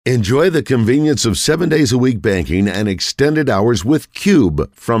Enjoy the convenience of 7 days a week banking and extended hours with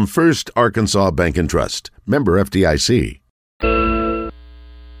Cube from First Arkansas Bank and Trust. Member FDIC.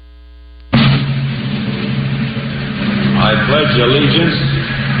 I pledge allegiance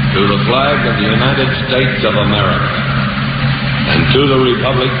to the flag of the United States of America and to the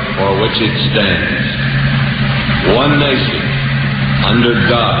republic for which it stands, one nation, under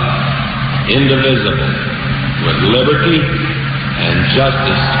God, indivisible, with liberty and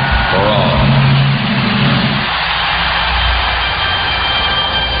justice for all.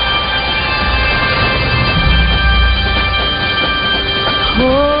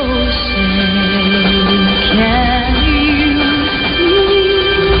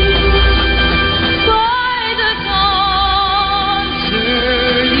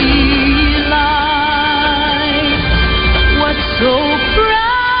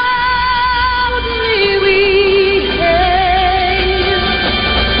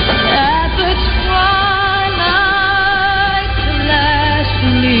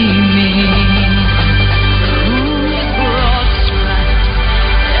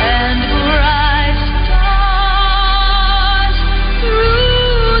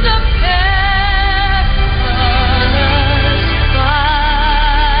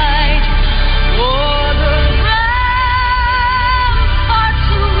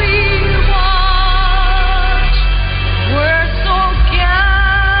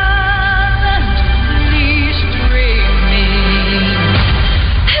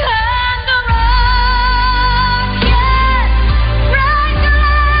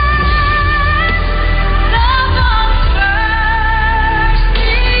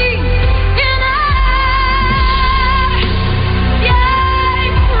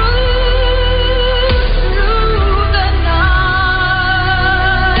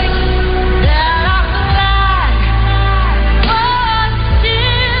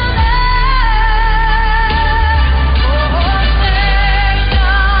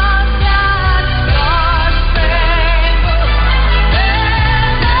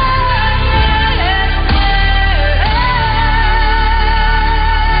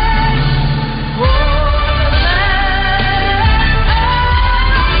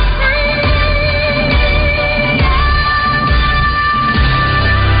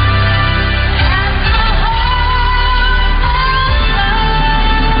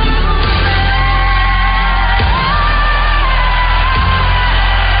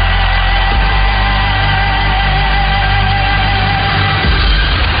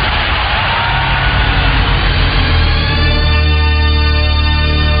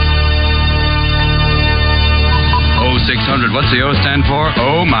 What's the O stand for?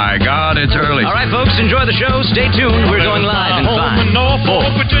 Oh, my God, it's early. All right, folks, enjoy the show. Stay tuned. We're going live in 5, 4,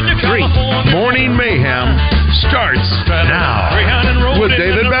 3. Morning Mayhem starts now with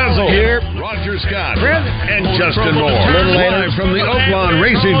David Basil, here, Roger Scott, and Justin Moore. A little later from the Oaklawn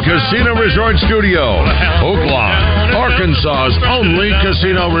Racing Casino Resort Studio. Oaklawn, Arkansas's only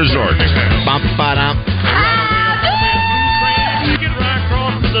casino resort. Bum-ba-dum.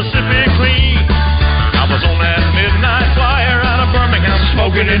 Mississippi clean. I was on that midnight flyer out of Birmingham,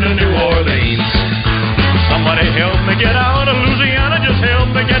 smoking into New Orleans. Somebody help me get out of Louisiana, just help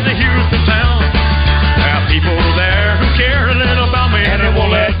me get to Houston town. There are people there who care a little about me, and they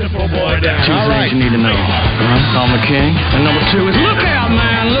won't let the poor boy down. Two things you need to know. I'm the king, and number 2 is look out,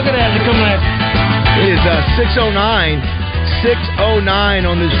 man! Look at that! They're coming at. It is 6:09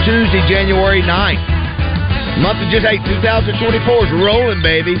 on this Tuesday, January 9th. Month of just 2024 is rolling,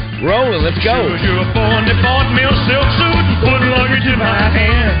 baby. Rolling. Let's go. You're a born they bought me a silk suit and put luggage in my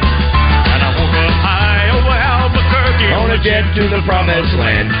hand. And I woke up high over Albuquerque On a jet to the promised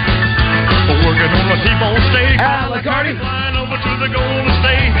land. Working on a T-bone steak. Albuquerque. Flying over to the Golden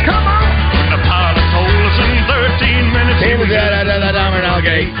State. Come on. And the pilot told us in 13 minutes He was at the Domino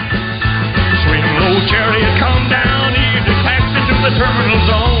Gate. Swing low chariot, come down, easy taxi to the terminal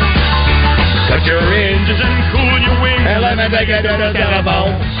zone. Cut your engines and cool your wings. And let me take you to the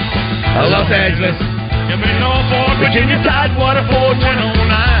telephone. Los Angeles. Give me Norfolk, Virginia, Tidewater,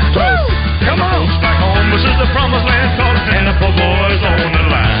 41009. Come on. Back home, this is the promised land, and the poor boys on the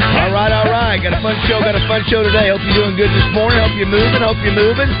line. All right. Got a fun show today. Hope you're doing good this morning. Hope you're moving.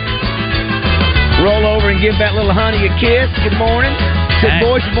 Roll over and give that little honey a kiss. Good morning. Good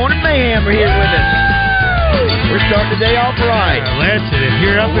boys, good morning. Mayhem are here with us. We're starting the day off right. That's it. If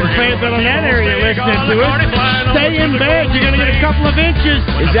you're up in Fayetteville in that area listening to us, stay in bed. You're going to get a couple of inches.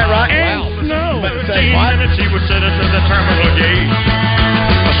 Is that right? And snow. 13 minutes, he would set us at the terminal gate.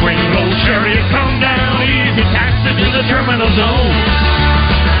 A swing low chariot, come down, easy taxi to the terminal zone.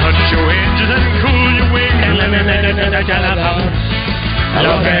 Cut your engines and cool your wings. And let me the telephone.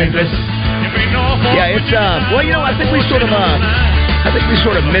 Los Angeles. Yeah, it's well, I think we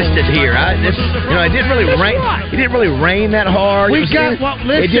sort of missed it here. It didn't really rain. It didn't really rain that hard. Listen.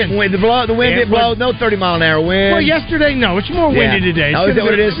 It didn't. The wind didn't blow. No 30-mile-an-hour wind. Well, yesterday, no. It's more windy today. Oh, is that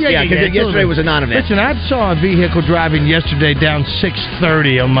what it is? Yeah, because yesterday was a non-event. Listen, I saw a vehicle driving yesterday down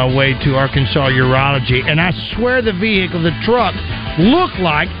 630 on my way to Arkansas Urology, and I swear the truck, looked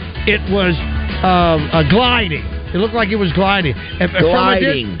like it was gliding. It looked like it was gliding.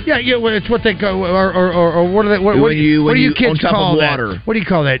 Gliding. Yeah. Well, it's what they call, or what are they? What do you kids call that? What do you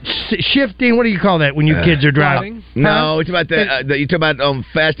call that? Shifting. What do you call that when you kids are driving? No, it's about you talk about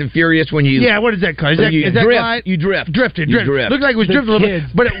Fast and Furious when you. Yeah, what is that called? Is that drift? You drift. Drifted. Looked like it was drifting a little bit,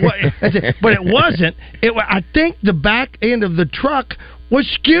 but it wasn't. I think the back end of the truck was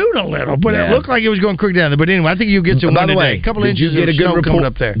skewed a little, but it looked like it was going crooked down there. But anyway, I think you'll get some wind today. A couple inches of snow coming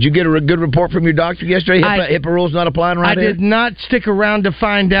up there. Did you get a good report from your doctor yesterday? HIPAA rules not applying right there? I did not stick around to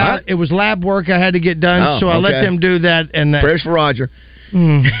find out. Huh? It was lab work I had to get done, so I let them do that. And prayers for Roger.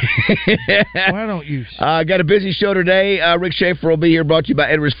 Why don't you? Got a busy show today. Rick Schaefer will be here, brought to you by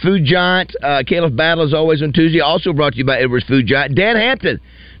Edwards Food Giant. Caleb Battle is always on Tuesday, also brought to you by Edwards Food Giant. Dan Hampton,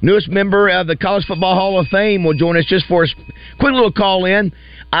 newest member of the College Football Hall of Fame, will join us just for a quick little call in.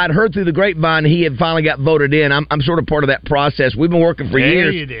 I'd heard through the grapevine he had finally got voted in. I'm sort of part of that process. We've been working for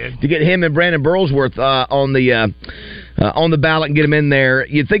years to get him and Brandon Burlsworth on the ballot and get him in there.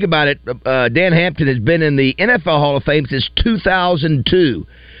 You think about it, Dan Hampton has been in the NFL Hall of Fame since 2002.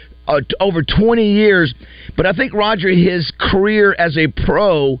 Over 20 years. But I think, Roger, his career as a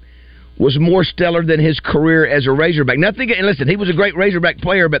pro was more stellar than his career as a Razorback. Listen, he was a great Razorback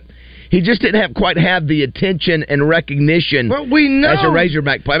player, but he just didn't quite have the attention and recognition as a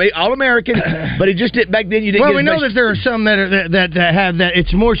Razorback player. I mean, All-American, but he just didn't back then. You didn't. Well, we know that there are some that have that.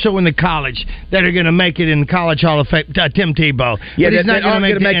 It's more so in the college that are going to make it in the College Hall of Fame. Tim Tebow, yeah, but he's not going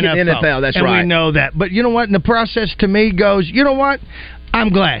to make it in the NFL. That's and right. We know that. But you know what? And the process to me goes. You know what? I'm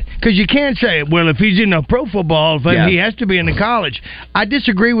glad, because you can't say, well, if he's in the Pro Football Hall of Fame, he has to be in the college. I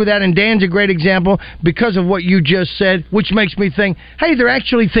disagree with that, and Dan's a great example because of what you just said, which makes me think, hey, they're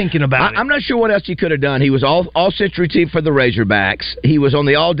actually thinking about it. I'm not sure what else he could have done. He was all-century team for the Razorbacks. He was on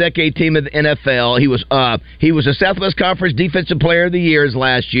the all-decade team of the NFL. He was a Southwest Conference Defensive Player of the Year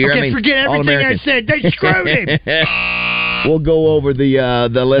last year. Okay, forget everything I said. They screwed him. We'll go over the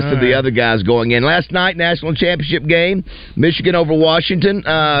list of the other guys going in. Last night, National Championship game, Michigan over Washington.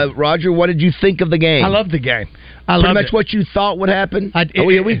 Roger, what did you think of the game? I loved the game. Pretty much what you thought would happen?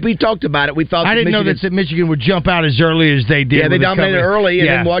 We talked about it. We thought I didn't know that Michigan would jump out as early as they did. Yeah, they dominated early, and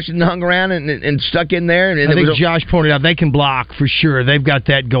then Washington hung around and stuck in there. And I think Josh pointed out they can block for sure. They've got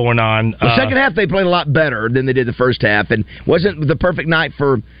that going on. The second half, they played a lot better than they did the first half, and wasn't the perfect night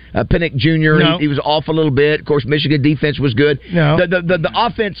for Pinnock Jr. No. He was off a little bit. Of course, Michigan defense was good. No. The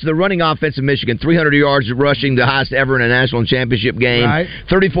offense, the running offense of Michigan, 300 yards rushing, the highest ever in a national championship game. Right.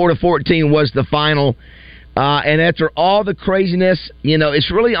 34-14 was the final. And after all the craziness, it's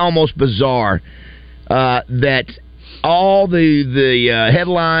really almost bizarre that all the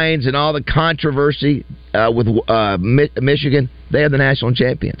headlines and all the controversy with Michigan, they are the national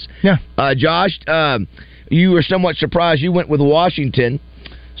champions. Yeah. Josh, you were somewhat surprised. You went with Washington.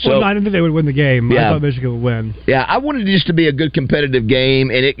 So, I didn't think they would win the game. I thought Michigan would win. Yeah, I wanted it just to be a good competitive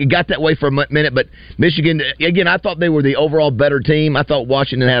game, and it got that way for a minute. But Michigan, again, I thought they were the overall better team. I thought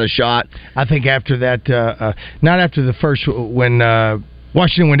Washington had a shot. I think after that, not after the first, when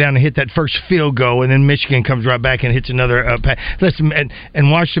Washington went down and hit that first field goal, and then Michigan comes right back and hits another pass. Listen,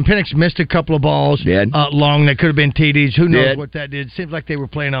 and Washington Penix missed a couple of balls long that could have been TDs. Who knows what that did? Seems like they were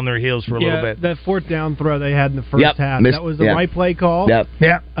playing on their heels for a little bit. That fourth down throw they had in the first half, that was the right play call.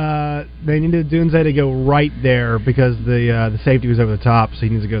 They needed Dunze to go right there because the safety was over the top, so he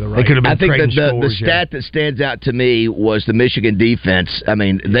needs to go to the right. They could have been I think the stat that stands out to me was the Michigan defense. I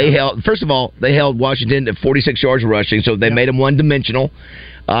mean, they held Washington at 46 yards rushing, so they made them one-dimensional.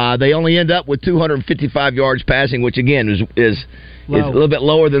 They only end up with 255 yards passing, which again is a little bit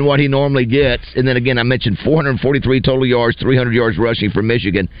lower than what he normally gets. And then again, I mentioned 443 total yards, 300 yards rushing for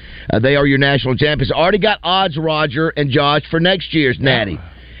Michigan. They are your national champions. Already got odds, Roger and Josh, for next year's Natty.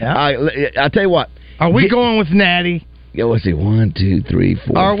 I'll tell you what. Are we going with Natty? Yeah, let's see. 1, 2, 3,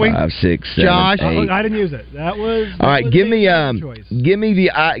 4, 5, 6, 7, Josh? 8. I didn't use it. That was all right. Give me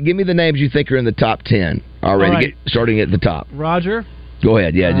the names you think are in the top 10 already. Right. Starting at the top. Roger. Go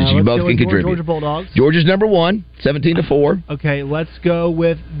ahead. Yeah, you both can contribute. Georgia Bulldogs. Georgia's number 1, 17-4. Okay, let's go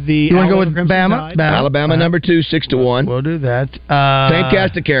with the. You want to go with Bama? Alabama number 2, 6-1. We'll do that. Same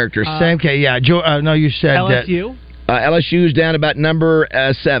cast of characters. Same cast. Yeah. No, you said LSU. LSU's down about number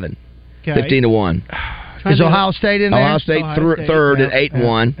 7, 15-1. Is Ohio State in there? Ohio State third at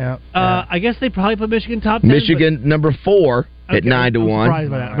 8-1. I guess they probably put Michigan top 10. Michigan number 4 at 9-1. I'm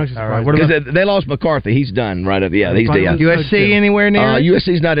surprised by that. I'm actually surprised. Because they lost McCarthy. He's done right up. Yeah, he's done. USC anywhere near?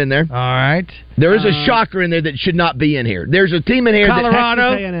 USC's not in there. All right. There is a shocker in there that should not be in here. There's a team in here.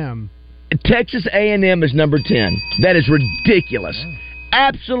 Colorado. Texas A&M. Texas A&M is number 10. That is ridiculous.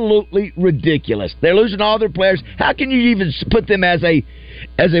 Absolutely ridiculous. They're losing all their players. How can you even put them as a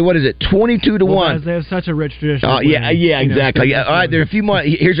what is it, 22-1? They have such a rich tradition. Exactly. All right, there are a few more.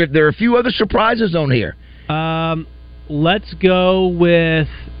 There are a few other surprises on here. Let's go with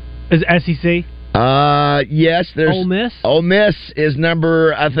SEC. Yes, there's Ole Miss. Ole Miss is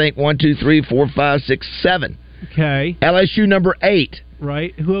number, I think, 1, 2, 3, 4, 5, 6, 7. Okay. LSU number 8.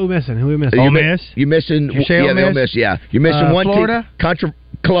 Right. Who are we missing? Ole Miss. You're missing. Ole Miss. Yeah. You're missing one Florida? team.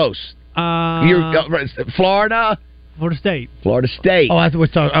 Close. Florida. Florida State. Florida State. Oh, I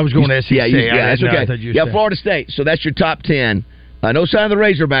was going to SEC. Yeah, that's okay. Florida State. So that's your top 10. No sign of the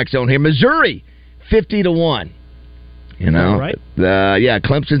Razorbacks on here. Missouri, 50-1. You know, right?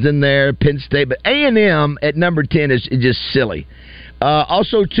 Clemson's in there. Penn State, but A&M at number 10 is just silly.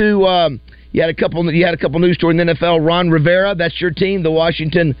 Also, too. You had a couple news stories in the NFL. Ron Rivera, that's your team, the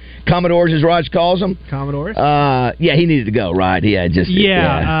Washington Commodores, as Raj calls them. Commodores. He needed to go, right? His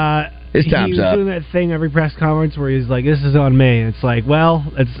time's up. He was doing that thing every press conference where he's like, "This is on me." It's like, well,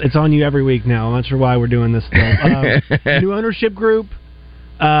 it's on you every week now. I'm not sure why we're doing this stuff. New ownership group.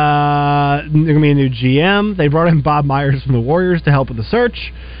 There's going to be a new GM. They brought in Bob Myers from the Warriors to help with the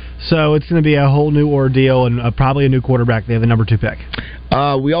search. So it's going to be a whole new ordeal and probably a new quarterback. They have the number 2 pick.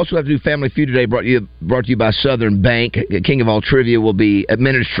 We also have to do Family Feud today, brought to you by Southern Bank. King of all trivia will be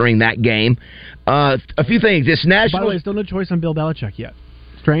administering that game. A few things. This national. By the way, still no choice on Bill Belichick yet.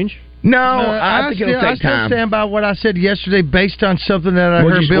 Strange. No, I think it'll take time. I still stand by what I said yesterday, based on something that I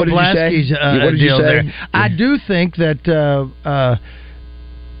heard Bill Blaskey's deal there. I do think that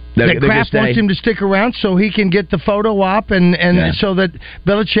Kraft wants him to stick around so he can get the photo op and so that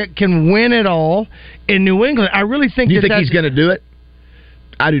Belichick can win it all in New England. I really think. Do you think he's going to do it?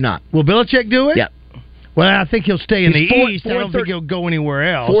 I do not. Will Belichick do it? Yeah. Well, I think he'll stay in the East. I don't think he'll go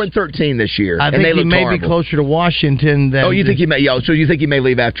anywhere else. 4-13 this year. I think he may be closer to Washington than. Oh, you think he may? So you think he may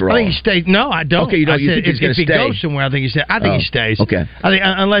leave after all? I think he stays. No, I don't. Okay, you don't. You think he's going to stay? If he goes somewhere, I think he stays. I think he stays. Okay.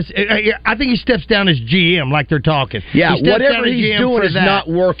 I think he steps down as GM, like they're talking. Yeah, whatever he's doing is not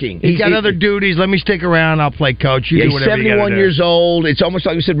working. He's got other duties. Let me stick around. I'll play coach. You do whatever he's 71 years old. It's almost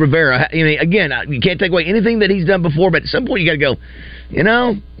like we said Rivera. I mean, again, you can't take away anything that he's done before, but at some point you got to go. You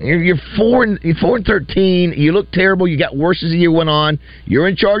know, you're 4-13. You look terrible. You got worse as the year went on. You're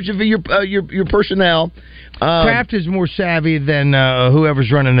in charge of your personnel. Kraft is more savvy than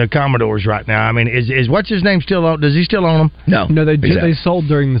whoever's running the Commodores right now. I mean, is what's his name still on? Does he still own them? No, they sold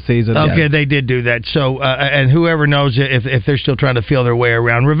during the season. Okay, they did do that. So, and whoever knows if they're still trying to feel their way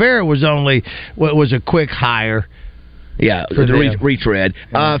around. Rivera was a quick hire. Yeah, for the retread.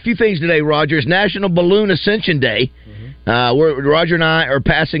 A few things today, Rogers. National Balloon Ascension Day. Roger and I are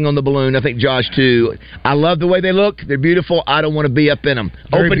passing on the balloon. I think Josh too. I love the way they look. They're beautiful. I don't want to be up in them.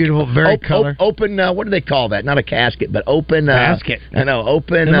 Very beautiful, very color. Open. What do they call that? Not a casket, but open basket. I know.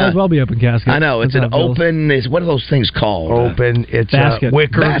 Open. It might as well be open casket. I know. It's an open. What are those things called? Open. It's basket.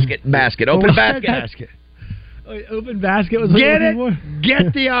 Wicker basket. Open basket. Open basket was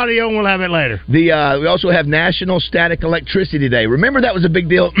Get the audio and we'll have it later. We also have National Static Electricity Day. Remember that was a big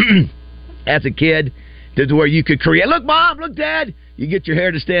deal as a kid. To where you could create. Look, Mom. Look, Dad. You get your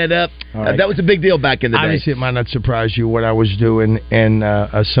hair to stand up. Right. That was a big deal back in the day. Obviously, it might not surprise you what I was doing in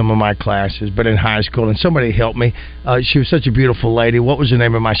some of my classes, but in high school, and somebody helped me. She was such a beautiful lady. What was the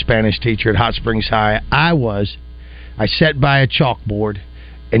name of my Spanish teacher at Hot Springs High? I sat by a chalkboard.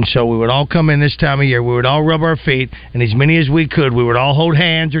 And so we would all come in this time of year. We would all rub our feet, and as many as we could, we would all hold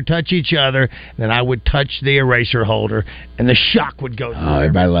hands or touch each other. And then I would touch the eraser holder, and the shock would go through. Oh,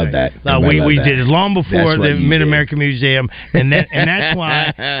 everybody loved that. We did it long before the Mid-American Museum, and that's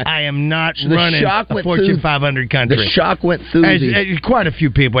why I am not running a Fortune 500 country. The shock went through quite a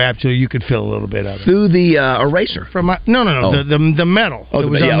few people. Absolutely, you could feel a little bit of it through the eraser. The metal. It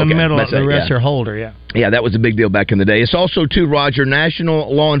was on the metal of the eraser holder. Yeah. Yeah, that was a big deal back in the day. It's also, too, Roger,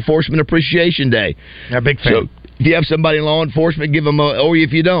 National Law Enforcement Appreciation Day. A big fan. So if you have somebody in law enforcement, give them or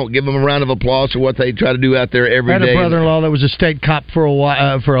if you don't, give them a round of applause for what they try to do out there every day. I had a brother-in-law that was a state cop for a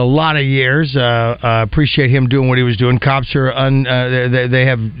while, for a lot of years. Appreciate him doing what he was doing. Cops are they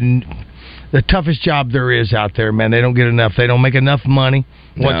have the toughest job there is out there, man. They don't get enough. They don't make enough money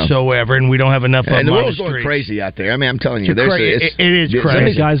whatsoever, and we don't have enough of them. And the world's going crazy out there. I mean, I'm telling you, it is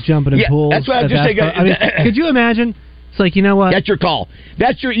crazy. Guys jumping in pools. That's what I'm just saying. Could you imagine It's like, you know what? That's your call.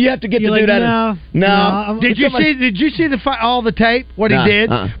 You have to get You're to do like, that. No. Did you see all the tape? What he did?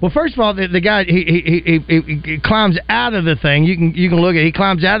 Well, first of all, the guy he climbs out of the thing. You can look at. He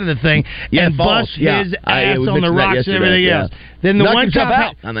climbs out of the thing and busts his ass on the rocks and everything else. Then the one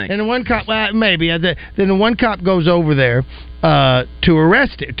cop, Then the one cop goes over there to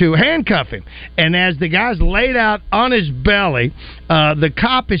arrest him, to handcuff him. And as the guy's laid out on his belly, the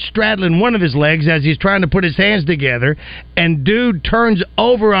cop is straddling one of his legs as he's trying to put his hands together, and dude turns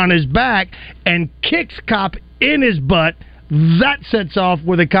over on his back and kicks cop in his butt. That sets off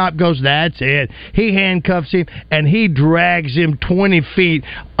where the cop goes, that's it. He handcuffs him, and he drags him 20 feet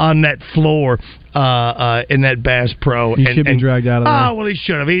on that floor in that Bass Pro. He should be dragged out of there. Oh, well, he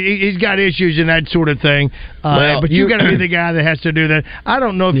should have. He's got issues and that sort of thing. But you got to be the guy that has to do that. I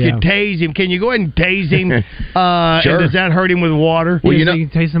don't know if you tase him. Can you go ahead and tase him? Sure. And does that hurt him with water? Well, you can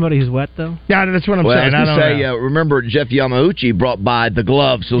tase somebody who's wet, though? Yeah, that's what I'm saying. I don't know. Remember, Jeff Yamauchi brought by the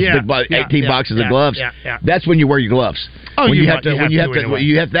gloves, those big 18 boxes of gloves. Yeah. That's when you wear your gloves. Oh, when you have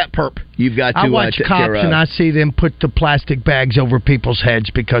that perp. You've got to. I watch cops and I see them put the plastic bags over people's heads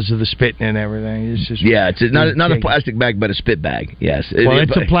because of the spitting and everything. It's just it's not a plastic bag, but a spit bag. Yes. Well,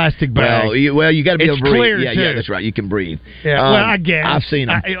 it's a plastic bag. Well, you got to be able to breathe. Clear yeah, too. That's right. You can breathe. Yeah. Well, I guess I've seen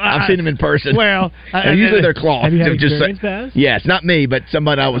them. I've seen them in person. Well, usually they're cloth. Have you had experience, Baz? Yes, not me, but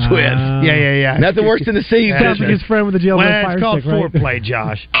somebody I was with. Yeah. Nothing worse than the sea. Sounds like his friend with the jailbird fire it's called stick, right? foreplay,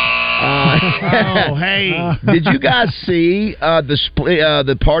 Josh. Hey! Did you guys see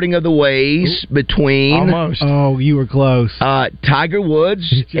the parting of the ways between? Almost. Oh, you were close. Tiger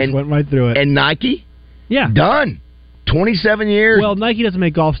Woods went right through it. And Nike. Yeah, done. 27 years. Well, Nike doesn't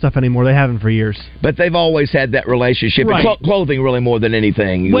make golf stuff anymore. They haven't for years. But they've always had that relationship. Right. Clothing really more than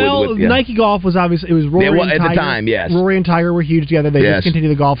anything. Well, Nike Golf was obviously, it was Rory and Tiger. At the time, yes. Rory and Tiger were huge together. They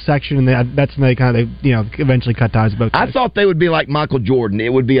discontinued the golf section, and that's when they eventually cut ties with both guys. I thought they would be like Michael Jordan.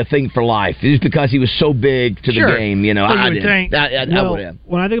 It would be a thing for life. Just because he was so big to the game. I would have.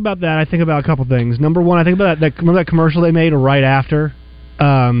 When I think about that, I think about a couple things. Number one, I think about remember that commercial they made right after?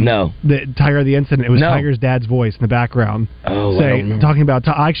 No. The Tiger, the incident. It was Tiger's dad's voice in the background. Oh, talking about.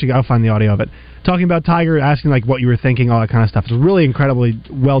 Actually, I'll find the audio of it. Talking about Tiger, asking like what you were thinking, all that kind of stuff. It's a really incredibly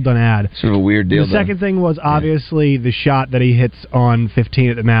well done ad. Sort of a weird deal. The second thing was obviously the shot that he hits on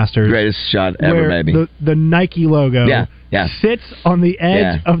 15 at the Masters. Greatest shot ever, maybe. The Nike logo sits on the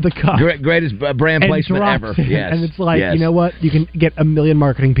edge of the cup. Greatest brand placement ever. Yes. And it's like, you know what? You can get a million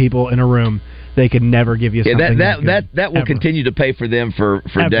marketing people in a room. They could never give you something. That will continue to pay for them for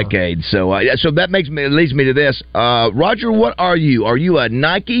decades. So that leads me to this. Roger, what are you? Are you a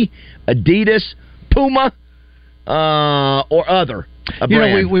Nike, Adidas, Puma, or other?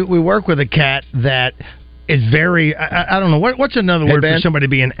 We work with a cat that is very. I don't know what's another word for somebody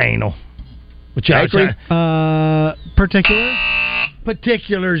being anal. Particular.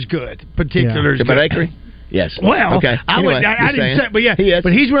 Particular's good. Particular's good. But acre? Yes. Well, okay. I didn't say, but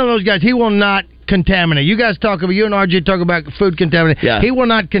but he's one of those guys. He will not contaminate. You guys talk about, you and RJ talk about food contamination. Yeah. He will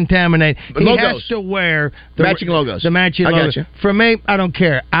not contaminate. He logos. has to wear the matching logos. The matching logos. Gotcha. For me, I don't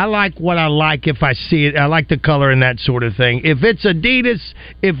care. I like what I like if I see it. I like the color and that sort of thing. If it's Adidas,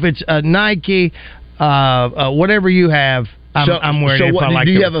 if it's a Nike, whatever you have. I'm wearing it.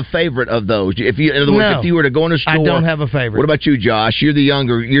 Do you have a favorite of those? In other words, if you were to go in a store, I don't have a favorite. What about you, Josh? You're the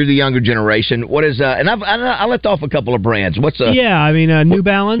younger generation. What is? And I left off a couple of brands. What's New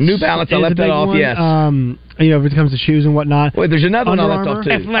Balance. New Balance. I left that off. One. Yes. If it comes to shoes and whatnot. Wait, there's another Under one I left off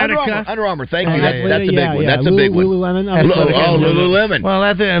too. Athletica. Under Armour. Thank you. That's a big one. That's a big one. Lululemon. Lululemon. Well,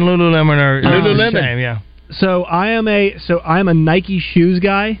 that and Lululemon are Lululemon. The same, yeah. So I am a Nike shoes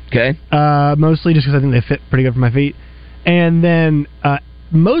guy. Okay. Mostly just because I think they fit pretty good for my feet. And then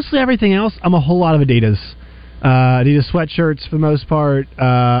mostly everything else, I'm a whole lot of Adidas. Adidas sweatshirts for the most part.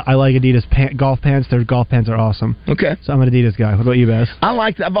 I like Adidas golf pants. Their golf pants are awesome. Okay. So I'm an Adidas guy. What about you, Baz?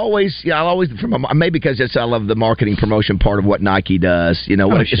 I've always maybe because I love the marketing promotion part of what Nike does.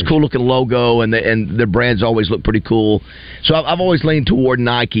 It's cool looking logo and their brands always look pretty cool. So I've always leaned toward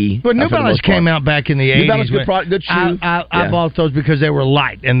Nike. But New Balance came out back in the 80s. New Balance, good shoe. I bought those because they were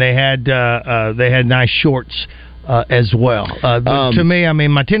light and they had nice shorts. As well. To me,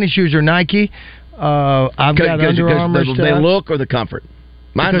 my tennis shoes are Nike. I've got Under Armour stuff. The look or the comfort?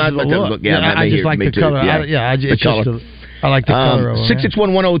 Mine look. Yeah, I just like the color. I like the color.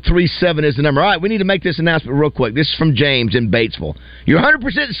 6611037 is the number. All right, we need to make this announcement real quick. This is from James in Batesville. You're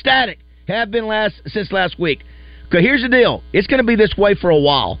 100% static. Have been since last week. Okay, here's the deal. It's going to be this way for a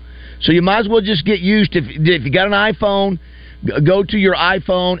while. So you might as well just get used to, if you got an iPhone, go to your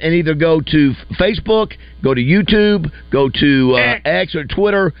iPhone and either go to Facebook, go to YouTube, go to X or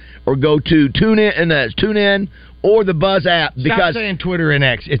Twitter, or go to TuneIn, or the Buzz app. Stop Because saying Twitter and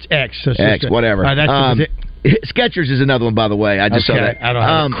X. It's X. So X, whatever. Skechers is another one, by the way. I just saw that. I don't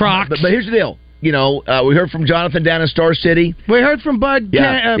have Crocs. But here's the deal. We heard from Jonathan down in Star City. We heard from Bud.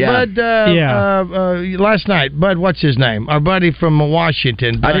 Bud last night. Bud, what's his name? Our buddy from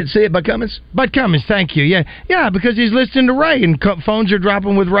Washington. I didn't see it. Bud Cummins. Bud Cummins. Thank you. Yeah, because he's listening to Ray, and phones are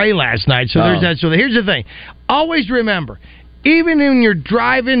dropping with Ray last night. So there's that. So here's the thing. Always remember, even when you're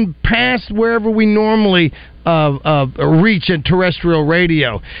driving past wherever we normally reach in terrestrial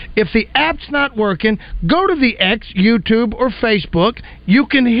radio, if the app's not working, go to the X, YouTube, or Facebook. You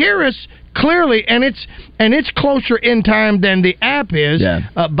can hear us clearly, and it's closer in time than the app is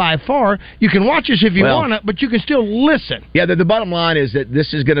by far. You can watch us if you want to, but you can still listen. Yeah, the bottom line is that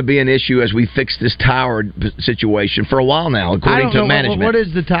this is going to be an issue as we fix this tower situation for a while now, according to management. What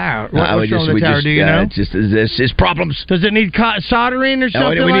is the tower? What's wrong with the tower? Do you know? It's problems. Does it need soldering or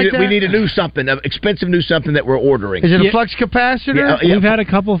something like that? We need a new something, an expensive new something that we're ordering. Is it a flux capacitor? Yeah. We've had a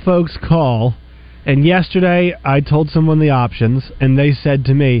couple folks call, and yesterday I told someone the options, and they said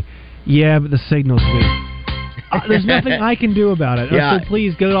to me, yeah, but the signal's weak. There's nothing I can do about it. So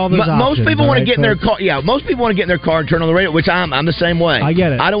please go to all those options. Most people want to get in their car. Yeah, most people want to get in their car and turn on the radio, which I'm the same way. I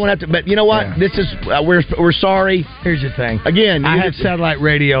get it. I don't want to have to. But you know what? This is we're sorry. Here's the thing. Again, I have satellite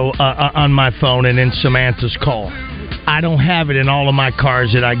radio on my phone and in Samantha's call. I don't have it in all of my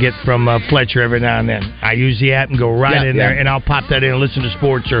cars that I get from Fletcher every now and then. I use the app and go right in there, and I'll pop that in and listen to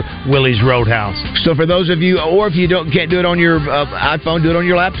sports or Willie's Roadhouse. So for those of you, or if you can't do it on your iPhone, do it on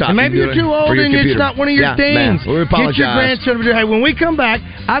your laptop. And maybe you're too old and it's not one of your things. We apologize. Get your grandson to do. Hey, when we come back,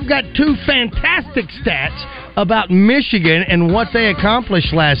 I've got 2 fantastic stats about Michigan and what they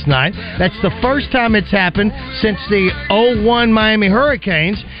accomplished last night. That's the first time it's happened since the 2001 Miami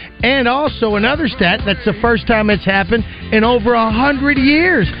Hurricanes. And also another stat, that's the first time it's happened in over 100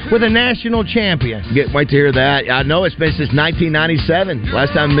 years with a national champion. Wait to hear that. I know it's been since 1997.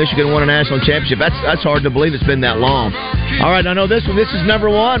 Last time Michigan won a national championship. That's hard to believe it's been that long. All right, I know this one. This is number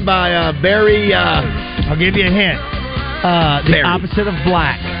 1 by Barry. I'll give you a hint. The Barry. opposite of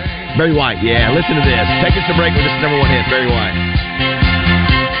black. Barry White. Yeah, listen to this. Take us to break with this number 1 hit, Barry White.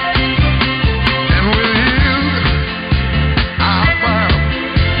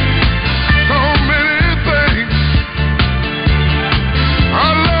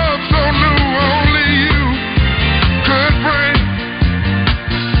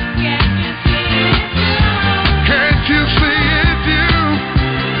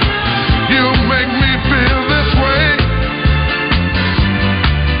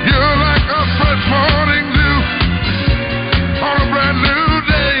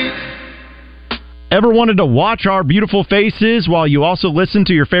 Ever wanted to watch our beautiful faces while you also listen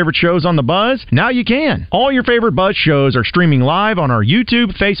to your favorite shows on The Buzz? Now you can. All your favorite Buzz shows are streaming live on our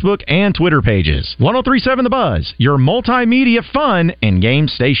YouTube, Facebook, and Twitter pages. 103.7 The Buzz, your multimedia fun and game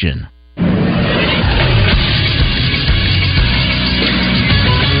station.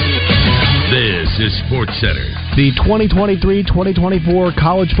 This is Sports Center. The 2023-2024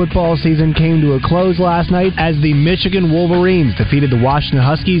 college football season came to a close last night as the Michigan Wolverines defeated the Washington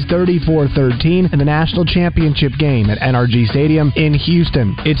Huskies 34-13 in the national championship game at NRG Stadium in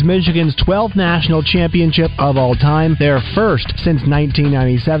Houston. It's Michigan's 12th national championship of all time, their first since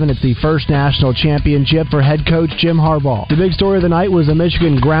 1997. It's the first national championship for head coach Jim Harbaugh. The big story of the night was the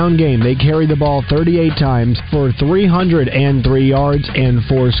Michigan ground game. They carried the ball 38 times for 303 yards and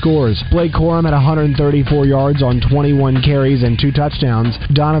 4 scores. Blake Corum had 134 yards on 21 carries and 2 touchdowns.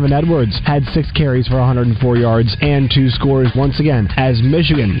 Donovan Edwards had 6 carries for 104 yards and 2 scores once again as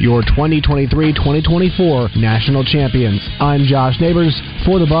Michigan, your 2023-2024 national champions. I'm Josh Neighbors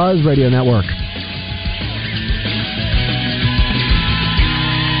for the Buzz Radio Network.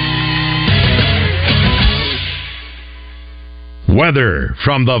 Weather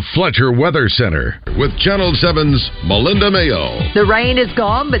from the Fletcher Weather Center with Channel 7's Melinda Mayo. The rain is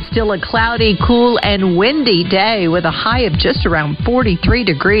gone, but still a cloudy, cool, and windy day with a high of just around 43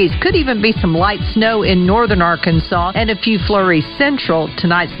 degrees. Could even be some light snow in northern Arkansas and a few flurries central.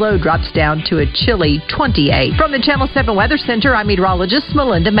 Tonight's low drops down to a chilly 28. From the Channel 7 Weather Center, I'm meteorologist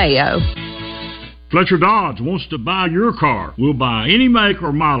Melinda Mayo. Fletcher Dodge wants to buy your car. We'll buy any make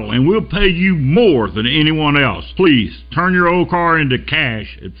or model, and we'll pay you more than anyone else. Please, turn your old car into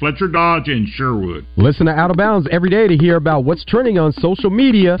cash at Fletcher Dodge in Sherwood. Listen to Out of Bounds every day to hear about what's trending on social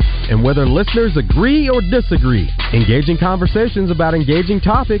media and whether listeners agree or disagree. Engaging conversations about engaging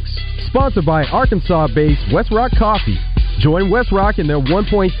topics. Sponsored by Arkansas-based West Rock Coffee. Join Westrock and their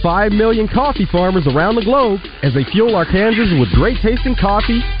 1.5 million coffee farmers around the globe as they fuel Arkansans with great-tasting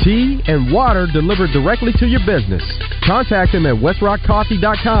coffee, tea, and water delivered directly to your business. Contact them at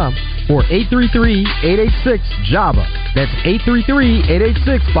westrockcoffee.com or 833-886-JAVA. That's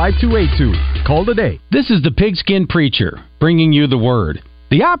 833-886-5282. Call today. This is the Pigskin Preacher, bringing you the word.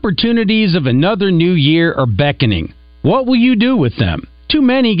 The opportunities of another new year are beckoning. What will you do with them? Too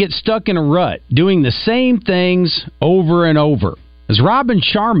many get stuck in a rut, doing the same things over and over. As Robin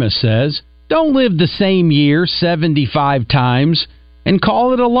Sharma says, don't live the same year 75 times and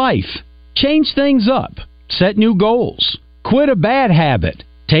call it a life. Change things up. Set new goals. Quit a bad habit.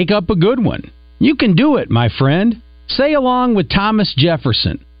 Take up a good one. You can do it, my friend. Say along with Thomas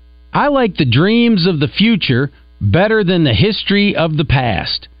Jefferson, I like the dreams of the future better than the history of the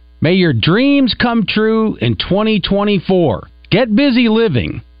past. May your dreams come true in 2024. Get busy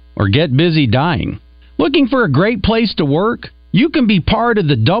living or get busy dying. Looking for a great place to work? You can be part of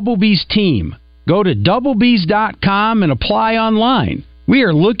the Double B's team. Go to doublebees.com and apply online. We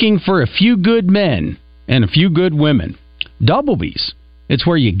are looking for a few good men and a few good women. Double B's. It's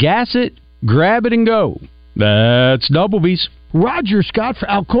where you gas it, grab it, and go. That's Double B's. Roger Scott for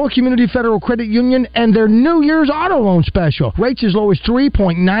Alcoa Community Federal Credit Union and their New Year's auto loan special. Rates as low as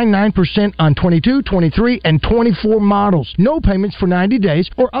 3.99% on 22, 23, and 24 models. No payments for 90 days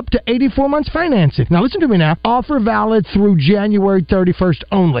or up to 84 months financing. Now listen to me now. Offer valid through January 31st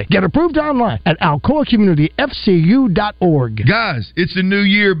only. Get approved online at alcoacommunityfcu.org. Guys, it's a new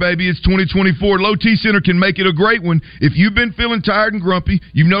year, baby. It's 2024. Low T Center can make it a great one. If you've been feeling tired and grumpy,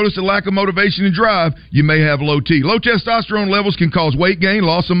 you've noticed a lack of motivation and drive, you may have low T. Low testosterone levels can cause weight gain,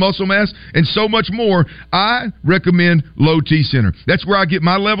 loss of muscle mass, and so much more. I recommend Low T Center. That's where I get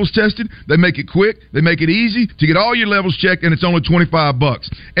my levels tested. They make it quick. They make it easy to get all your levels checked, and it's only $25.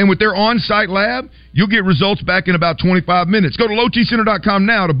 And with their on-site lab, you'll get results back in about 25 minutes. Go to lowtcenter.com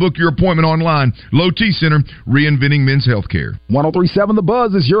now to book your appointment online. Low T Center, reinventing men's healthcare. 103.7 The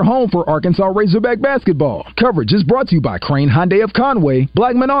Buzz is your home for Arkansas Razorback basketball. Coverage is brought to you by Crane Hyundai of Conway,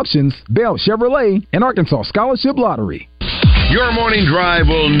 Blackman Auctions, Bell Chevrolet, and Arkansas Scholarship Lottery. Your morning drive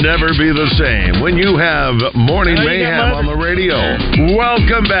will never be the same when you have Morning Mayhem on the radio.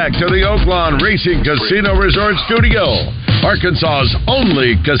 Welcome back to the Oaklawn Racing Casino Resort Studio, Arkansas's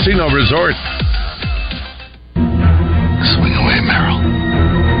only casino resort. Swing away, Merrill.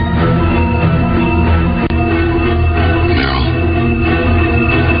 Merrill.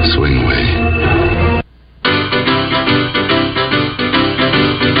 Swing away.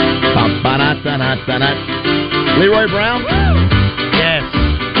 Leroy Brown? Yes.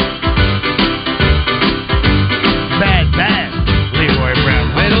 Bad Leroy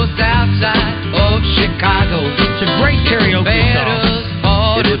Brown. Little south side of Chicago. It's a great karaoke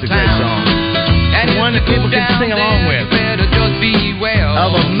song. It is a great song. And one that people can sing along with.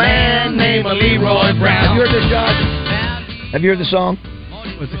 Of a man named Leroy Brown. Have you heard this, Josh? Have you heard the song?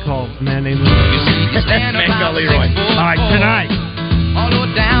 What's it called? A man named Leroy. Man called Leroy. All right, tonight. All the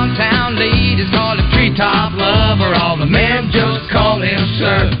downtown ladies call him treetop lover. All the men just call him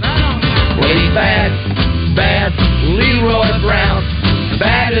sir. Well, he's bad Leroy Brown.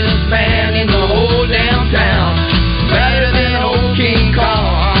 Baddest man in the whole downtown. Better than old King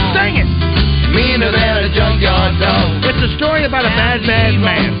Kong. Sing it! Meaner than a junkyard dog. It's a story about a bad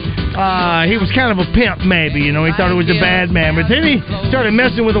man. He was kind of a pimp, maybe. You know, he thought it was a bad man. But then he started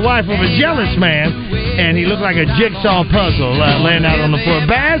messing with the wife of a jealous man, and he looked like a jigsaw puzzle laying out on the floor.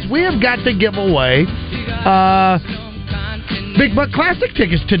 Baz, we have got to give away Big Buck Classic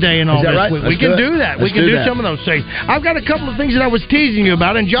tickets today and all this. Right? We can do that. We can do some of those things. I've got a couple of things that I was teasing you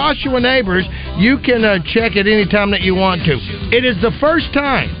about, and Joshua Neighbors, you can check it any time that you want to. It is the first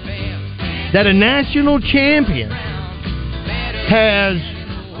time that a national champion has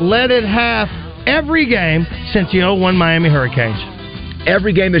led at half every game since the 01 Miami Hurricanes.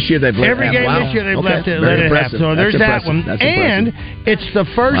 Every game this year they've led Every game this year they've led at half. So there's that one. And it's the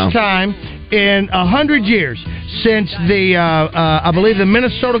first time in 100 years since the, I believe the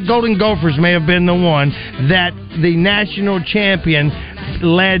Minnesota Golden Gophers may have been the one that the national champion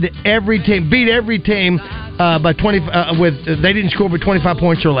led every team, beat every team by 20. They didn't score but 25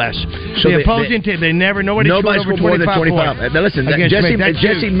 points or less. So the opposing team, nobody scored over 25 points. Now listen,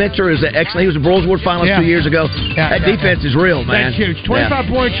 Jesse Mitchell is excellent. He was a Broilswood finalist 2 years ago. That defense is real, man. That's huge. 25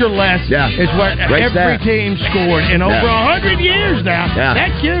 points or less is what every team scored in over 100 years now.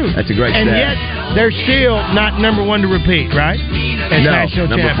 That's huge. That's a great stat. And yet they're still not number one to repeat, right? As national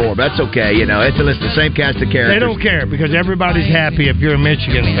number champion. 4. That's okay. You know, it's the same cast of characters. They don't care because everybody's happy if you're a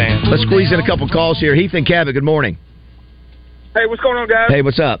Michigan fan. Let's squeeze in a couple calls here. Heath and Cabot, good morning. Hey, what's going on, guys? Hey,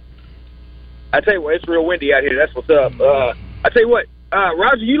 what's up? I tell you what, it's real windy out here. That's what's up. I tell you what,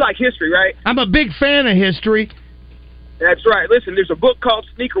 Roger, you like history, right? I'm a big fan of history. That's right. Listen, there's a book called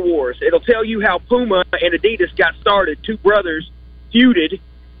Sneaker Wars. It'll tell you how Puma and Adidas got started. Two brothers feuded,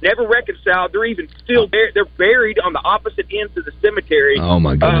 never reconciled. They're even still there. They're buried on the opposite ends of the cemetery. Oh,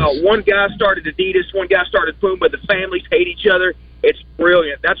 my goodness. One guy started Adidas, one guy started Puma. The families hate each other. It's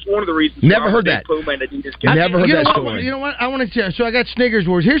brilliant. That's one of the reasons. Never heard that. Puma and Adidas. Never heard that story. You know what? I want to tell you. So I got Snickers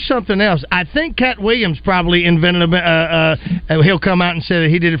Wars. Here's something else. I think Cat Williams probably invented he'll come out and say that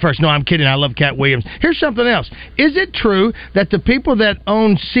he did it first. No, I'm kidding. I love Cat Williams. Here's something else. Is it true that the people that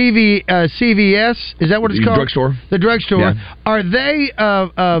own CVS, is that what it's called? Drugstore. The drugstore. Yeah. Are they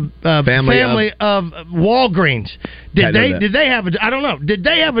family of Walgreens? Did they have a? I don't know. Did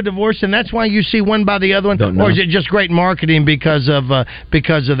they have a divorce, and that's why you see one by the other one, Don't know. or is it just great marketing because of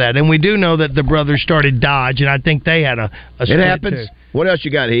that? And we do know that the brothers started Dodge, and I think they had a split It happens. too. What else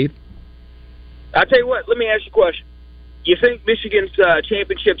you got, Heath? I tell you what. Let me ask you a question. You think Michigan's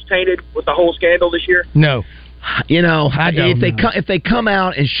championship's tainted with the whole scandal this year? No. You know, if they come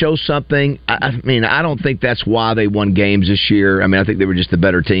out and show something, I mean, I don't think that's why they won games this year. I mean, I think they were just the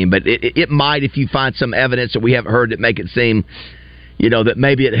better team. But it might, if you find some evidence that we haven't heard, that make it seem, you know, that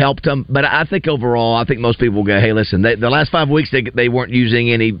maybe it helped them. But I think overall, I think most people will go, hey, listen, the last 5 weeks they weren't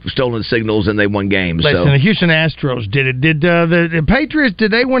using any stolen signals and they won games. Listen, so. the Houston Astros did it. Did the Patriots? Did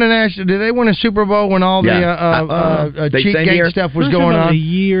they win Did they win a Super Bowl when all the cheat gate stuff was going on? The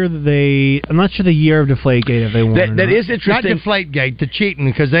year that I'm not sure the year of Deflategate if they won. That is interesting. Not Deflategate, the cheating,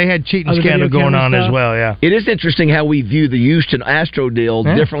 because they had cheating scandal going on as well. Yeah, it is interesting how we view the Houston Astro deal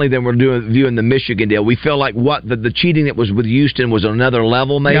differently than we're viewing the Michigan deal. We feel like the cheating that was with Houston was on another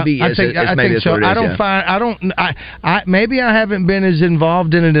level. Maybe yeah, I think so. Maybe I haven't been as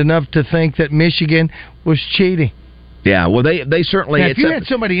involved in it enough to think that Michigan was cheating. Yeah, well, they certainly. Now, if you had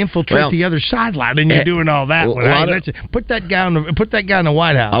somebody infiltrate the other sideline and you're doing all that, put that guy in the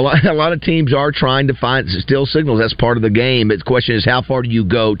White House. A lot of teams are trying to steal signals. That's part of the game. But the question is, how far do you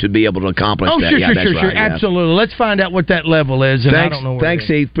go to be able to accomplish that? Sure, absolutely. Let's find out what that level is. And I don't know. Thanks,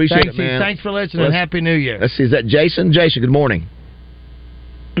 Heath. Appreciate it, man. Thanks for listening. Happy New Year. Let's see. Is that Jason? Jason, good morning.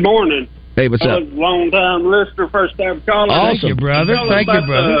 Good morning. Hey, what's up? Long time listener, first time caller. Awesome. Thank you, brother.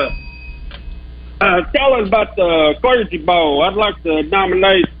 Tell us about the Clergy Bowl. I'd like to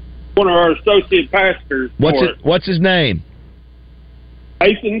nominate one of our associate pastors. What's his name?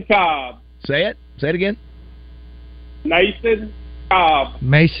 Mason Cobb. Say it. Say it again. Mason Cobb.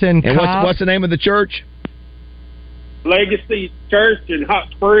 Mason Cobb. And what's the name of the church? Legacy Church in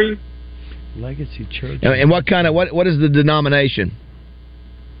Hot Springs. Legacy Church. And what is the denomination?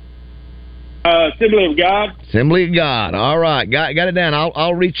 Assembly of God. Assembly of God. All right, got it down.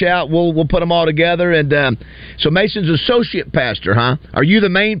 I'll reach out. We'll put them all together. And so Mason's associate pastor, huh? Are you the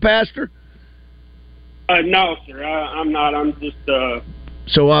main pastor? No, sir. I'm not. I'm just.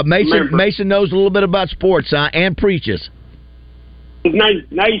 So Mason knows a little bit about sports, huh? And preaches. His name's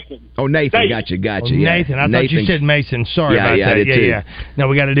Nathan. Oh, Nathan. Gotcha. Oh, Nathan. I thought you said Mason. Sorry about that. Yeah. No,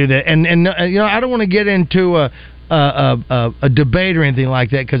 we got to do that. And you know, I don't want to get into a debate or anything like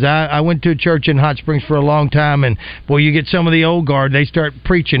that, because I went to a church in Hot Springs for a long time, and boy, you get some of the old guard, they start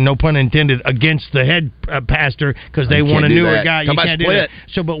preaching, no pun intended, against the head pastor because they want a newer guy. You can't do that.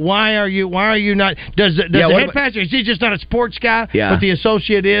 So, but why are you not? Does the head pastor, is he just not a sports guy? Yeah. But the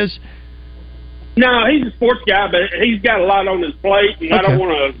associate is. No, he's a sports guy, but he's got a lot on his plate, and I don't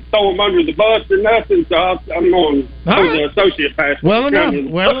want to throw him under the bus or nothing, so I'm going to the associate pastor. Well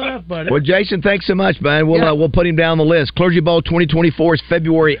enough, buddy. Well, Jason, thanks so much, man. We'll put him down the list. Clergy Bowl 2024 is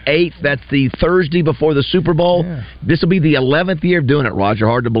February 8th. That's the Thursday before the Super Bowl. Yeah. This will be the 11th year of doing it, Roger.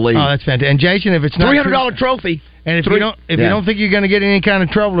 Hard to believe. Oh, that's fantastic. And Jason, if it's not $300 trophy. And if you don't think you're going to get any kind of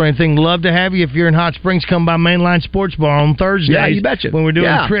trouble or anything, love to have you. If you're in Hot Springs, come by Mainline Sports Bar on Thursdays. Yeah, you betcha. When we're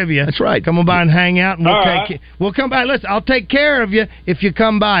doing trivia. That's right. Come on by and hang out, and we'll come by. Listen, I'll take care of you if you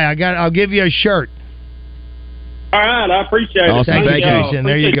come by. I'll give you a shirt. All right, I appreciate it. Thank you, Jason.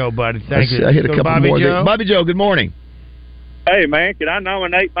 There you go, buddy. Thank you. I hit a couple Bobby more. Joe. Bobby Joe, good morning. Hey, man, can I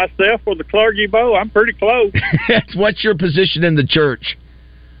nominate myself for the Clergy Bowl? I'm pretty close. What's your position in the church?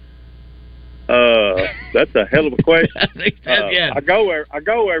 That's a hell of a question. I go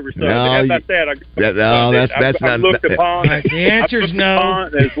every Sunday. How about that? I'm looked upon. The answer's no.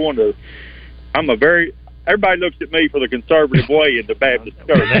 Everybody looks at me for the conservative way in the Baptist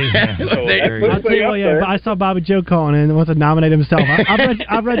church. I saw Bobby Joe calling in and wants to nominate himself.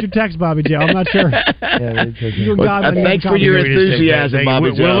 I've read your text, Bobby Joe. I'm not sure. Thanks for your enthusiasm,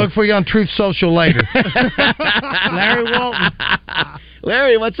 Bobby Joe. We'll look for you on Truth Social later. Larry Walton.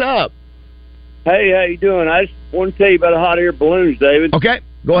 Larry, what's up? Hey, how you doing? I just want to tell you about the hot air balloons, David. Okay.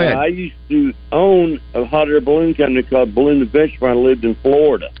 Go ahead. I used to own a hot air balloon company called Balloon Adventure when I lived in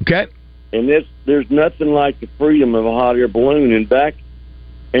Florida. Okay. And there's nothing like the freedom of a hot air balloon. And back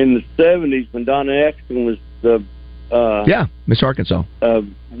in the 70s, when Donna Exton was the Miss Arkansas.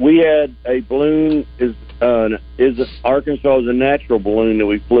 We had a balloon. Arkansas is a natural balloon that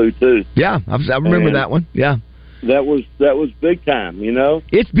we flew too. Yeah, I remember that one. Yeah, that was big time. You know,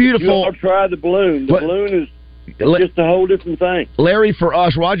 it's beautiful. You all try the balloon. The balloon is just a whole different thing. Larry, for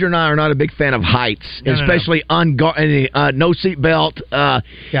us, Roger and I are not a big fan of heights, especially on no seat belt. And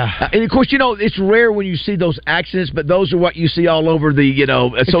of course, it's rare when you see those accidents, but those are what you see all over the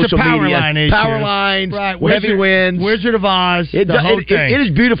social media. Power lines, right? Heavy winds, Wizard of Oz. It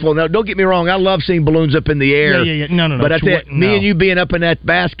is beautiful. Now, don't get me wrong. I love seeing balloons up in the air. Yeah. No. But that's it. Me and you being up in that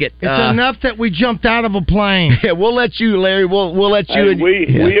basket. It's enough that we jumped out of a plane. Yeah, we'll let you, Larry. We'll let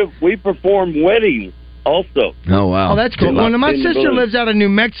you. We perform weddings. Also, oh wow, oh that's cool. Well, my sister lives out of New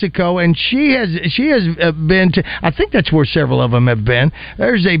Mexico, and she has been to. I think that's where several of them have been.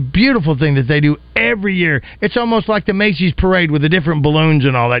 There's a beautiful thing that they do every year. It's almost like the Macy's parade with the different balloons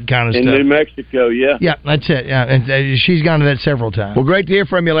and all that kind of stuff. In New Mexico, yeah, that's it. Yeah, and she's gone to that several times. Well, great to hear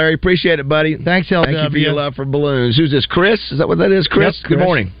from you, Larry. Appreciate it, buddy. Thanks, LW. Thank you for your love for balloons. Who's this? Chris? Is that what that is? Chris. Yep, Good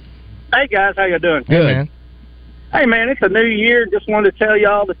morning. Hey guys, how you doing? Good. Hey, man. Hey man, it's a new year. Just wanted to tell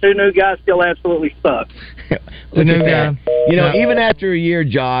y'all the two new guys still absolutely suck. The new guy. Even after a year,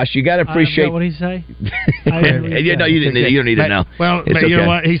 Josh, you got to appreciate. What did he say? You don't need to know. Well, but you know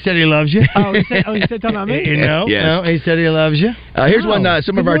what? He said he loves you. He said talking about me. Yes. No, he said he loves you. Here's one.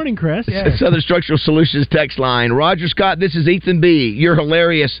 Some of our morning, Chris. Southern Structural Solutions text line. Roger Scott, this is Ethan B. You're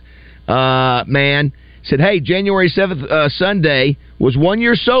hilarious, man. Said, hey, January 7th, Sunday, was 1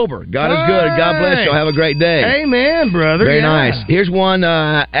 year sober. God is good. God bless you. Have a great day. Amen, brother. Very nice. Here's one.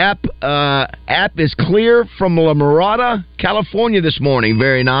 App is clear from La Mirada, California this morning.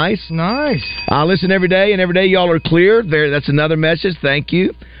 Very nice. Nice. I listen every day, and every day y'all are clear. That's another message. Thank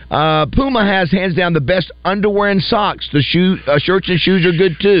you. Puma has hands down the best underwear and socks. The shirts and shoes are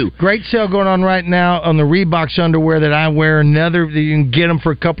good too. Great sale going on right now on the Reeboks underwear that I wear. You can get them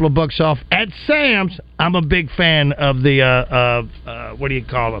for a couple of bucks off at Sam's. I'm a big fan of the what do you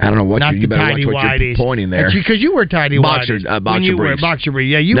call them? I don't know what Not you the better tidy watch what whities. you're pointing there. Because you wear tidy whities. Boxer briefs. Boxer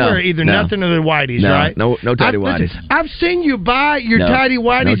briefs. Yeah, you wear either nothing or the whities, right? No tidy whities. Listen, I've seen you buy your tidy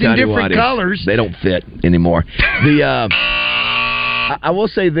whities in different colors. They don't fit anymore. I will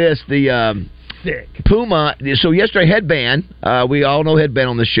say this: the Puma. So yesterday, Headband. We all know Headband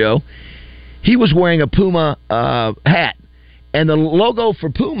on the show. He was wearing a Puma hat, and the logo for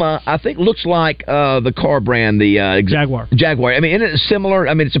Puma, I think, looks like the car brand, the Jaguar. Jaguar. I mean, isn't it similar?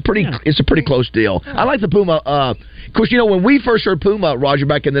 I mean, it's a pretty close deal. I like the Puma. Of course, when we first heard Puma, Roger,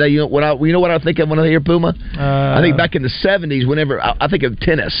 back in the day, you know what I think of when I hear Puma? I think back in the 70s, whenever I think of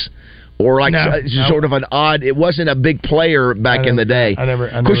tennis. Or sort of an odd. It wasn't a big player back in the day.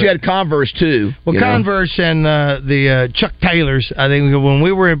 Of course, you had Converse too. Well, Converse and the Chuck Taylors. I think when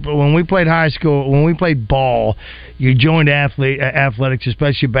we played high school, when we played ball, you joined athletics,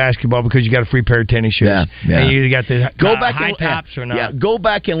 especially basketball, because you got a free pair of tennis shoes. Yeah. And you got the high tops or not. Yeah, go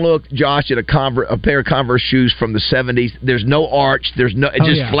back and look, Josh, at a pair of Converse shoes from the 70s. There's no arch. There's it's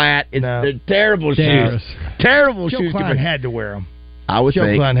just flat. They're terrible shoes. Terrible Joe shoes. Klein had to wear them. I would Joe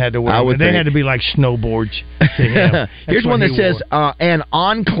think. Klein had to wear them. They had to be like snowboards. Here's one that says, and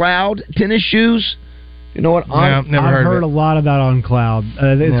On Cloud tennis shoes. You know what? I've heard a lot about On Cloud.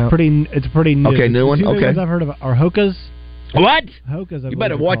 It's pretty new. Okay, new one? The okay. ones I've heard of are Hoka's. What? Hoka's. You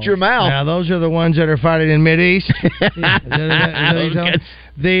better watch your mouth. Now, those are the ones that are fighting in Mideast.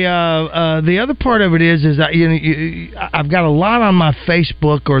 The other part of it is that I've got a lot on my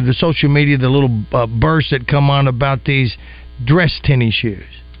Facebook or the social media, the little bursts that come on about these dress tennis shoes.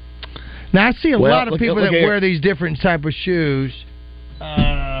 Now I see a lot of people that wear these different type of shoes.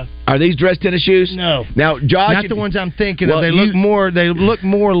 Are these dress tennis shoes? No. Now, Josh, not the ones I'm thinking of. They look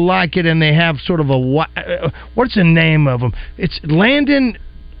more like it, and they have sort of a what's the name of them? It's Landon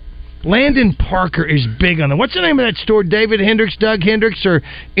Parker is big on them. What's the name of that store? David Hendricks, Doug Hendricks, or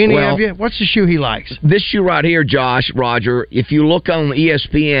any of you? What's the shoe he likes? This shoe right here, Josh, Roger. If you look on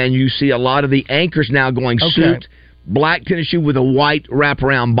ESPN, you see a lot of the anchors now going suit. Black tennis shoe with a white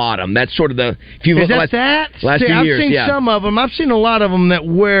wraparound bottom. That's sort of the. If you look that? Last few I've years, seen some of them. I've seen a lot of them that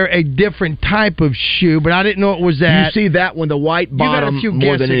wear a different type of shoe, but I didn't know it was that. You see that one, the white bottom, you got a few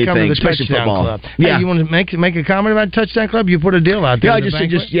more than anything, especially football. Club. Yeah, you want to make a comment about Touchdown Club? You put a deal out there.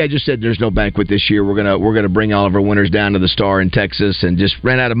 Yeah, I just said there's no banquet this year. We're gonna bring all of our winners down to the Star in Texas, and just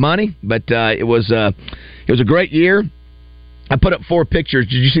ran out of money, but it was a great year. I put up 4 pictures.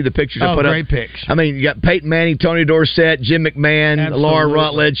 Did you see the pictures I put up? Great pics. I mean, you got Peyton Manning, Tony Dorsett, Jim McMahon, Absolutely. Laura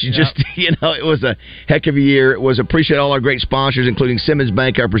Rutledge. It was a heck of a year. It was appreciate all our great sponsors, including Simmons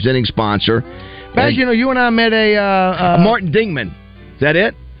Bank, our presenting sponsor. As you know, you and I met Martin Dingman. Is that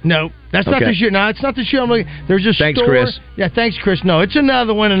it? No, that's not the shoe. No, it's not the shoe I'm looking. There's a Thanks, store. Chris. Yeah, thanks, Chris. No, it's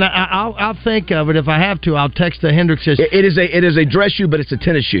another one, and I'll think of it if I have to. I'll text the Hendricks. It is a dress shoe, but it's a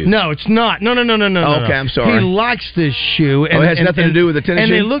tennis shoe. No, it's not. No. Okay, I'm sorry. He likes this shoe. And, it has nothing to do with the tennis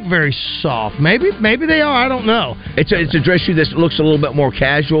shoe? And they look very soft. Maybe they are. I don't know. It's a dress shoe that looks a little bit more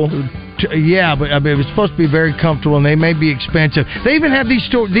casual. Yeah, but I mean, it's supposed to be very comfortable, and they may be expensive. They even have these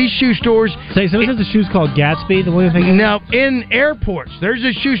shoe stores. Say, sometimes the shoe's called Gatsby. The one you're thinking. Now, in airports, there's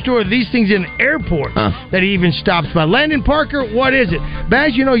a shoe store. These things in airports that he even stops by. Landon Parker, what is it?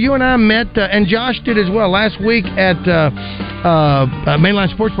 Baz, you know, you and I met, and Josh did as well last week at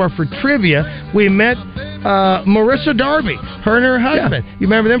Mainline Sports Bar for trivia. We met Marissa Darby, her and her husband. Yeah. You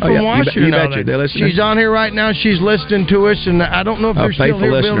remember them from Washington? You betcha. They're listening. She's on here right now. She's listening to us, and I don't know if they're still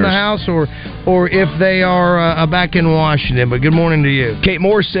here building the house or if they are back in Washington. But good morning to you. Kate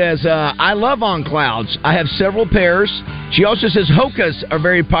Moore says, I love On Clouds. I have several pairs. She also says Hokas are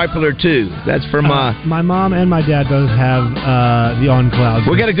very popular too. That's from my mom and my dad both have the On Clouds.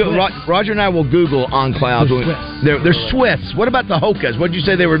 We're gonna go. Roger and I will Google On Clouds. They're Swiss. What about the Hokas? What did you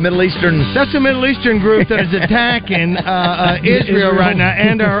say they were Middle Eastern? That's a Middle Eastern group that is attacking Israel right now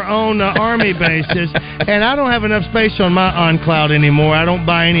and our own army bases. And I don't have enough space on my On Cloud anymore. I don't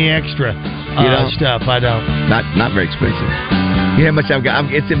buy any extra stuff. I don't. Not very expensive. You know how much I've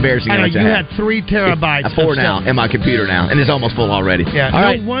got? It's embarrassing. I know, how much you I have. had 3 terabytes. 4 now in my computer now, and it's almost full already. Yeah,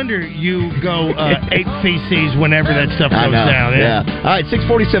 no wonder you go 8 feces whenever that stuff goes down. Yeah. All right,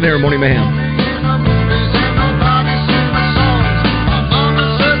 6:47 here, Morning Mayhem.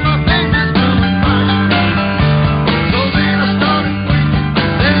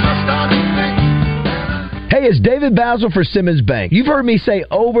 Hey, it's David Basil for Simmons Bank. You've heard me say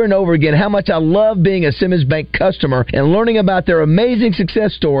over and over again how much I love being a Simmons Bank customer and learning about their amazing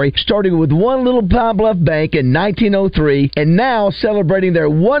success story, starting with one little Pine Bluff bank in 1903 and now celebrating their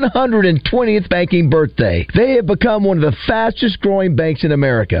 120th banking birthday. They have become one of the fastest growing banks in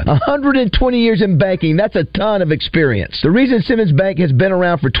America. 120 years in banking, that's a ton of experience. The reason Simmons Bank has been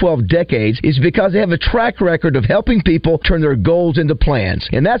around for 12 decades is because they have a track record of helping people turn their goals into plans.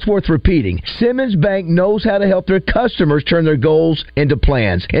 And that's worth repeating. Simmons Bank knows how to help their customers turn their goals into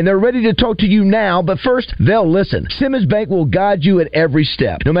plans. And they're ready to talk to you now, but first, they'll listen. Simmons Bank will guide you at every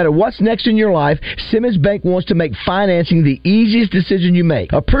step. No matter what's next in your life, Simmons Bank wants to make financing the easiest decision you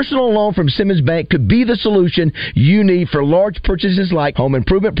make. A personal loan from Simmons Bank could be the solution you need for large purchases like home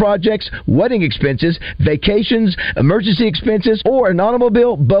improvement projects, wedding expenses, vacations, emergency expenses, or an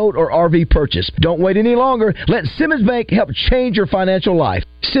automobile, boat, or RV purchase. Don't wait any longer. Let Simmons Bank help change your financial life.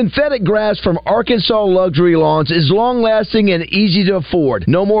 Synthetic grass from Arkansas Luxury Lawns is long-lasting and easy to afford.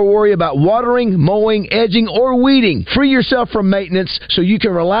 No more worry about watering, mowing, edging, or weeding. Free yourself from maintenance so you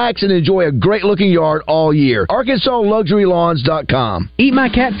can relax and enjoy a great-looking yard all year. ArkansasLuxuryLawns.com. Eat My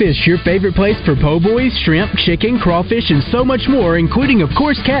Catfish, your favorite place for po' boys, shrimp, chicken, crawfish, and so much more, including, of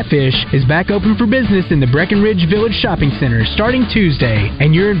course, catfish, is back open for business in the Breckenridge Village Shopping Center starting Tuesday.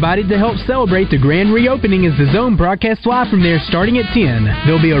 And you're invited to help celebrate the grand reopening as the Zone broadcasts live from there starting at 10.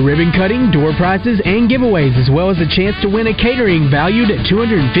 There'll be a ribbon cutting, door prizes, and giveaways, as well as a chance to win a catering valued at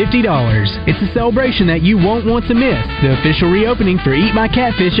 $250. It's a celebration that you won't want to miss. The official reopening for Eat My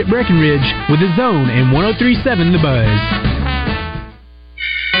Catfish at Breckenridge with the Zone and 103.7 The Buzz.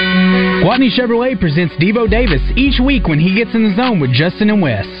 Gwatney Chevrolet presents Devo Davis each week when he gets in the zone with Justin and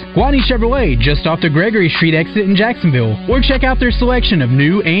Wes. Gwatney Chevrolet, just off the Gregory Street exit in Jacksonville. Or check out their selection of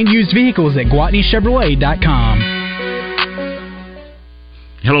new and used vehicles at GwatneyChevrolet.com.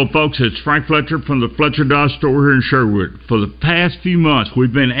 Hello, folks. It's Frank Fletcher from the Fletcher Dodge store here in Sherwood. For the past few months,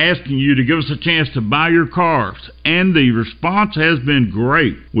 we've been asking you to give us a chance to buy your cars, and the response has been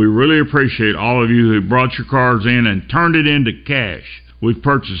great. We really appreciate all of you who brought your cars in and turned it into cash. We've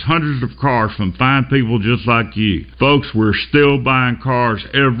purchased hundreds of cars from fine people just like you. Folks, we're still buying cars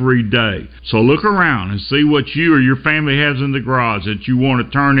every day. So look around and see what you or your family has in the garage that you want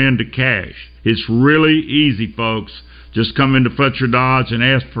to turn into cash. It's really easy, folks. Just come into Fletcher Dodge and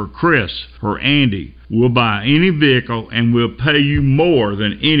ask for Chris or Andy. We'll buy any vehicle and we'll pay you more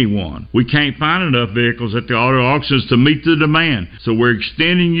than anyone. We can't find enough vehicles at the auto auctions to meet the demand, so we're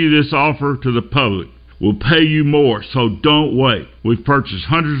extending you this offer to the public. We'll pay you more, so don't wait. We've purchased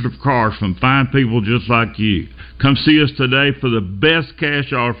hundreds of cars from fine people just like you. Come see us today for the best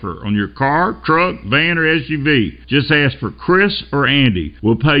cash offer on your car, truck, van, or SUV. Just ask for Chris or Andy.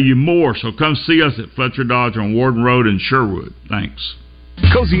 We'll pay you more, so come see us at Fletcher Dodge on Warden Road in Sherwood. Thanks.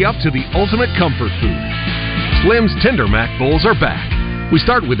 Cozy up to the ultimate comfort food. Slim's Tender Mac Bowls are back. We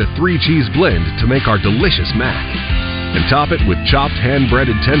start with a 3-cheese blend to make our delicious mac, and top it with chopped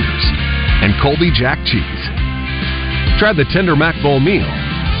hand-breaded tenders and Colby Jack cheese. Try the Tender Mac Bowl meal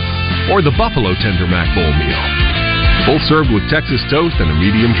or the Buffalo Tender Mac Bowl meal. Both served with Texas toast and a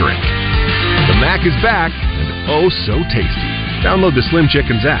medium drink. The Mac is back and oh so tasty. Download the Slim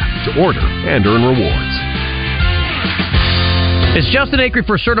Chickens app to order and earn rewards. It's Justin Acri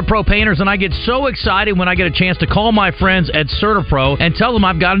for CertaPro Painters, and I get so excited when I get a chance to call my friends at CertaPro and tell them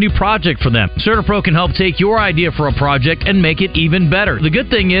I've got a new project for them. CertaPro can help take your idea for a project and make it even better. The good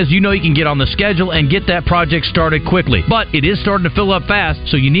thing is, you know you can get on the schedule and get that project started quickly. But it is starting to fill up fast,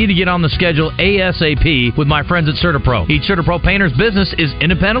 so you need to get on the schedule ASAP with my friends at CertaPro. Each CertaPro Painters business is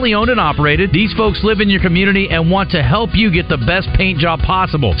independently owned and operated. These folks live in your community and want to help you get the best paint job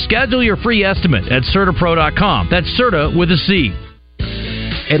possible. Schedule your free estimate at CertaPro.com. That's Certa with a C.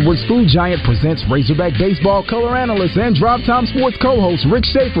 Edwards Food Giant presents Razorback baseball color analyst and Drive Time Sports co-host Rick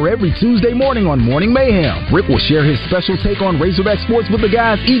Schaefer every Tuesday morning on Morning Mayhem. Rick will share his special take on Razorback sports with the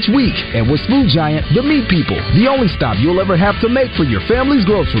guys each week. Edwards Food Giant, the meat people, the only stop you'll ever have to make for your family's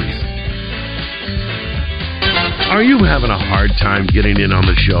groceries. Are you having a hard time getting in on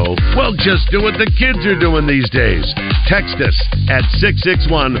the show? Well, just do what the kids are doing these days. Text us at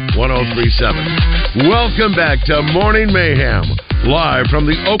 661-1037. Welcome back to Morning Mayhem, live from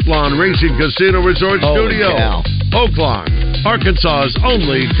the Oaklawn Racing Casino Resort Studio. Cow. Oaklawn, Arkansas's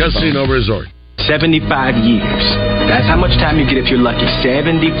only casino resort. 75 years. That's how much time you get if you're lucky.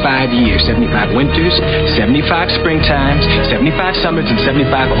 75 years. 75 winters, 75 springtimes, 75 summers, and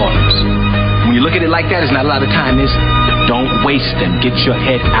 75 autumns. When you look at it like that, it's not a lot of time, is it? Don't waste them. Get your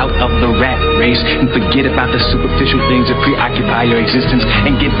head out of the rat race and forget about the superficial things that preoccupy your existence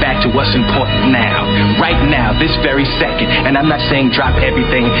and get back to what's important now. Right now, this very second. And I'm not saying drop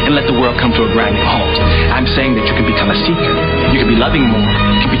everything and let the world come to a grinding halt. I'm saying that you can become a seeker. You can be loving more.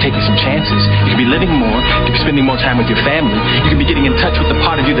 You can be taking some chances. You can be living more. You can be spending more time with your family. You can be getting in touch with the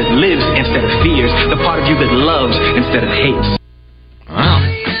part of you that lives instead of fears, the part of you that loves instead of hates. Wow.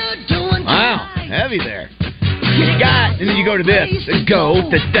 Wow. Heavy there. You got, and then you go to this. Go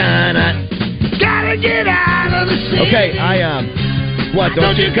to Donna. Gotta get out of the city. Okay, what?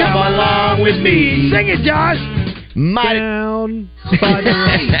 Don't you come along with me? Sing it, Josh. Down by the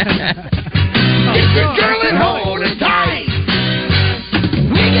Get your girl and hold her tight.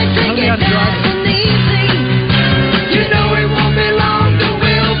 We can take it nice and easy. You know it won't be long till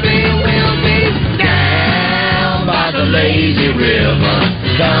we'll be down by the lazy river.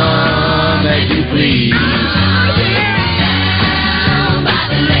 Come as you please. Down by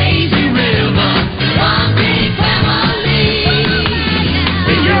the lazy river. One big family.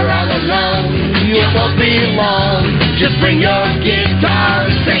 If you're all alone, you won't be long. Just bring your guitar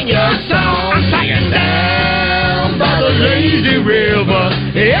and sing your song. I'm singing down by the lazy river.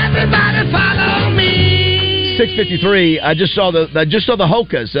 Everybody follow me. 6:53. I just saw the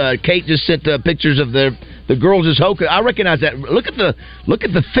Hokas. Kate just sent pictures of the girls as Hoka. I recognize that. Look at the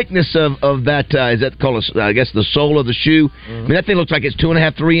thickness of that. Is that called? I guess the sole of the shoe. Mm-hmm. I mean, that thing looks like it's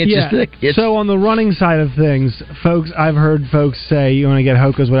 2.5, 3 inches thick. So on the running side of things, I've heard folks say you want to get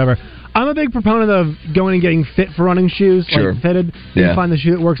Hokas, whatever. I'm a big proponent of going and getting fit for running shoes, sure. like fitted. You find the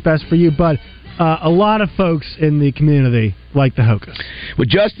shoe that works best for you, but a lot of folks in the community like the Hokas. Well,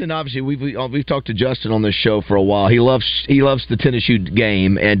 Justin, obviously, we've talked to Justin on this show for a while. He loves the tennis shoe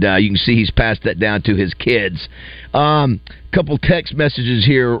game, and you can see he's passed that down to his kids. Couple text messages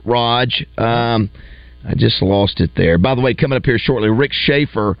here, Raj. I just lost it there. By the way, coming up here shortly, Rick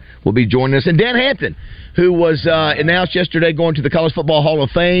Schaefer will be joining us, and Dan Hampton, who was announced yesterday going to the College Football Hall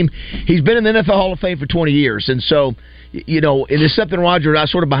of Fame. He's been in the NFL Hall of Fame for 20 years, and so, you know, it is something, Roger, I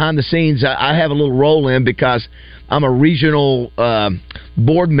sort of behind the scenes, I have a little role in because I'm a regional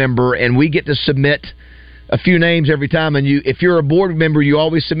board member, and we get to submit a few names every time, and if you're a board member, you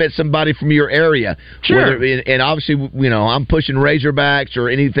always submit somebody from your area. Sure. And obviously, you know, I'm pushing Razorbacks or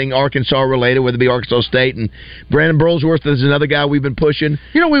anything Arkansas related, whether it be Arkansas State. And Brandon Burlsworth is another guy we've been pushing.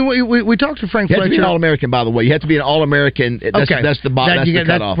 You know, we talked to Frank Fletcher. You have to be an All-American, by the way. You have to be an All-American. That's the cutoff.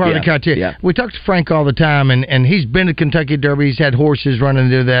 That's part of the criteria. Yeah. We talk to Frank all the time, and he's been to Kentucky Derby. He's had horses running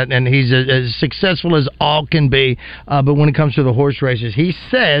into that, and he's as successful as all can be. But when it comes to the horse races, he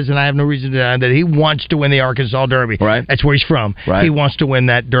says, and I have no reason to deny that he wants to win the the Arkansas Derby. Right. That's where he's from. Right. He wants to win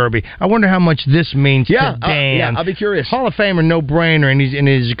that Derby. I wonder how much this means to Dan. I'll be curious. Hall of Famer, no brainer, and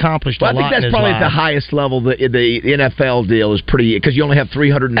he's accomplished a lot. I think that's probably at the highest level. The NFL deal is pretty, because you only have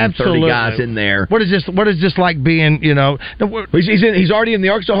 330 guys in there. What is this like being? You know, he's already in the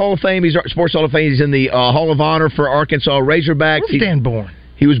Arkansas Hall of Fame. He's Sports Hall of Fame. He's in the Hall of Honor for Arkansas Razorbacks. Where's Dan born?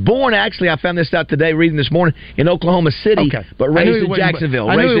 He was born, actually, I found this out today, reading this morning, in Oklahoma City, but raised in Jacksonville.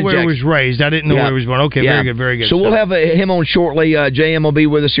 I knew where he was raised. I didn't know where he was born. Okay, very good, very good. So we'll have him on shortly. JM will be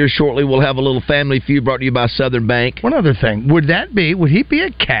with us here shortly. We'll have a little family feud brought to you by Southern Bank. One other thing. Would he be a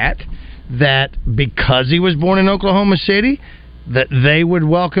cat that, because he was born in Oklahoma City, that they would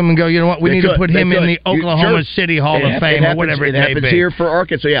welcome and go, you know what, we need to put him in the Oklahoma City Hall of Fame or whatever it may be. It happens here for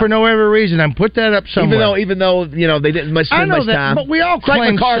Arkansas, For no other reason. And put that up somewhere. Even though they didn't spend much time. But we all it's like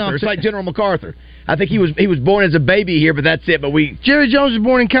claim MacArthur. something. It's like General MacArthur. I think he was born as a baby here, but that's it. But Jerry Jones was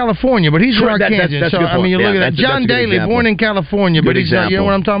born in California, but he's in Arkansas. That's a good point. You look at that. John Daly, born in California, but he's not. You know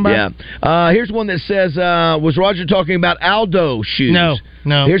what I'm talking about? Yeah. Here's one that says, was Roger talking about Aldo shoes? No.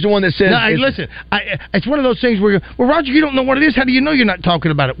 Here's the one that says... No, hey, listen, it's one of those things where, well, Roger, you don't know what it is. How do you know you're not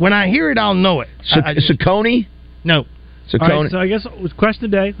talking about it? When I hear it, I'll know it. Saucony? No. All right, so I guess it was question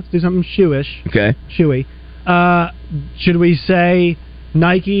today. Let's do something shoe-ish. Okay. Shoey. Should we say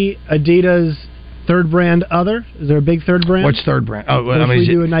Nike, Adidas, third brand other? Is there a big third brand? What's third brand? Oh, I mean, is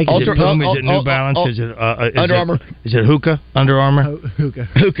it Nike? Is it Puma? Is it New Balance? Is it Under Armour? Is it Hookah? Under Armour?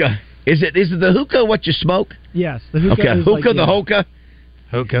 Hookah. Is it the hookah what you smoke? Yes, the hookah. Okay, is hookah, like, the hookah.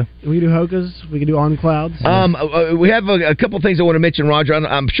 Hookah. We can do hookahs. We can do on clouds. We have a couple of things I want to mention, Roger.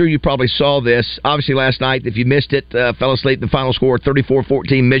 I'm sure you probably saw this. Obviously, last night, if you missed it, fell asleep. The final score,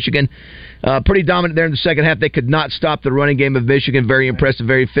 34-14, Michigan. Pretty dominant there in the second half. They could not stop the running game of Michigan. Very impressive,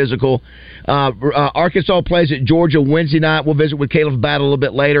 very physical. Arkansas plays at Georgia Wednesday night. We'll visit with Caleb Battle a little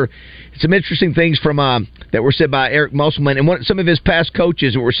bit later. Some interesting things from that were said by Eric Musselman and some of his past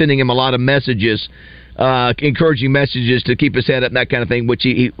coaches were sending him a lot of messages. Encouraging messages to keep his head up and that kind of thing, which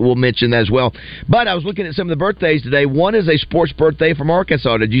he will mention as well. But I was looking at some of the birthdays today. One is a sports birthday from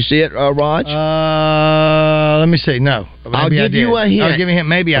Arkansas. Did you see it, Raj? Let me see. No. I'll give you a hint. I'll give you a hint.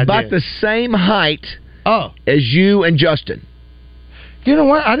 Maybe I About did. the same height as you and Justin. You know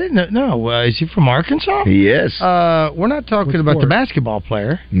what? I didn't know. Is he from Arkansas? He is. We're not talking about the basketball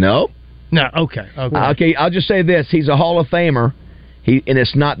player. Nope. No. Okay. Okay, I'll just say this. He's a Hall of Famer, and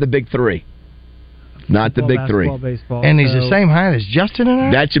it's not the big three. Not the big three. Baseball, and he's the same height as Justin and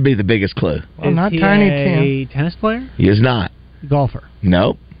I? That should be the biggest clue. Well, not he Tiny a Tim. tennis player? He is not. Golfer.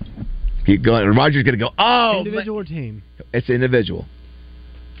 Nope. Keep going. Roger's going to go, individual or team? It's individual.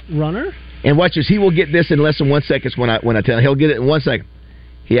 Runner? And watch this. He will get this in less than 1 second when I tell him. He'll get it in 1 second.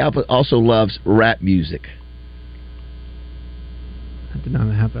 He also loves rap music. That did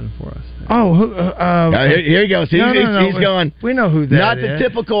not happen for us. Here he goes. He's going. We know who that is.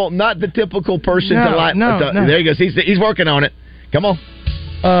 Not the typical person No, to like. no. There he goes. He's working on it. Come on.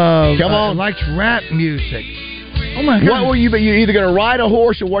 Come on. Likes rap music. Oh my God. What were you? You're either going to ride a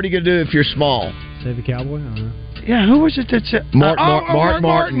horse or what are you going to do if you're small? Save the cowboy. I don't know. Yeah, who was it that said Mark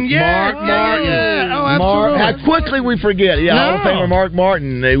Martin? Yeah, Mark Martin. Yeah. Oh, absolutely. How quickly we forget. Yeah, Hall of Famer Mark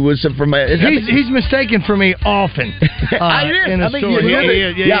Martin. It was from. He's mistaken for me often. In a story.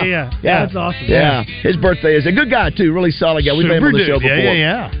 Yeah. That's awesome. Yeah, his birthday is a good guy too. Really solid guy. We've been on the show before.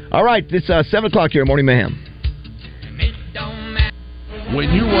 Yeah. All right, it's 7:00 here, Morning Mayhem. When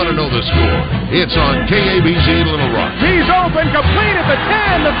you want to know the score, it's on KABZ Little Rock. He's open, complete at the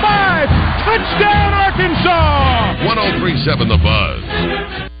 10, the 5. Touchdown, Arkansas! 103.7 The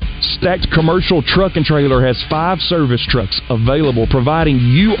Buzz. Stacked Commercial Truck and Trailer has 5 service trucks available, providing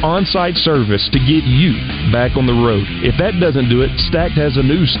you on-site service to get you back on the road. If that doesn't do it, Stacked has a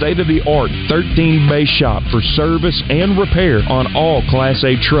new state-of-the-art 13-bay shop for service and repair on all Class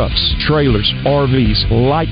A trucks, trailers, RVs, light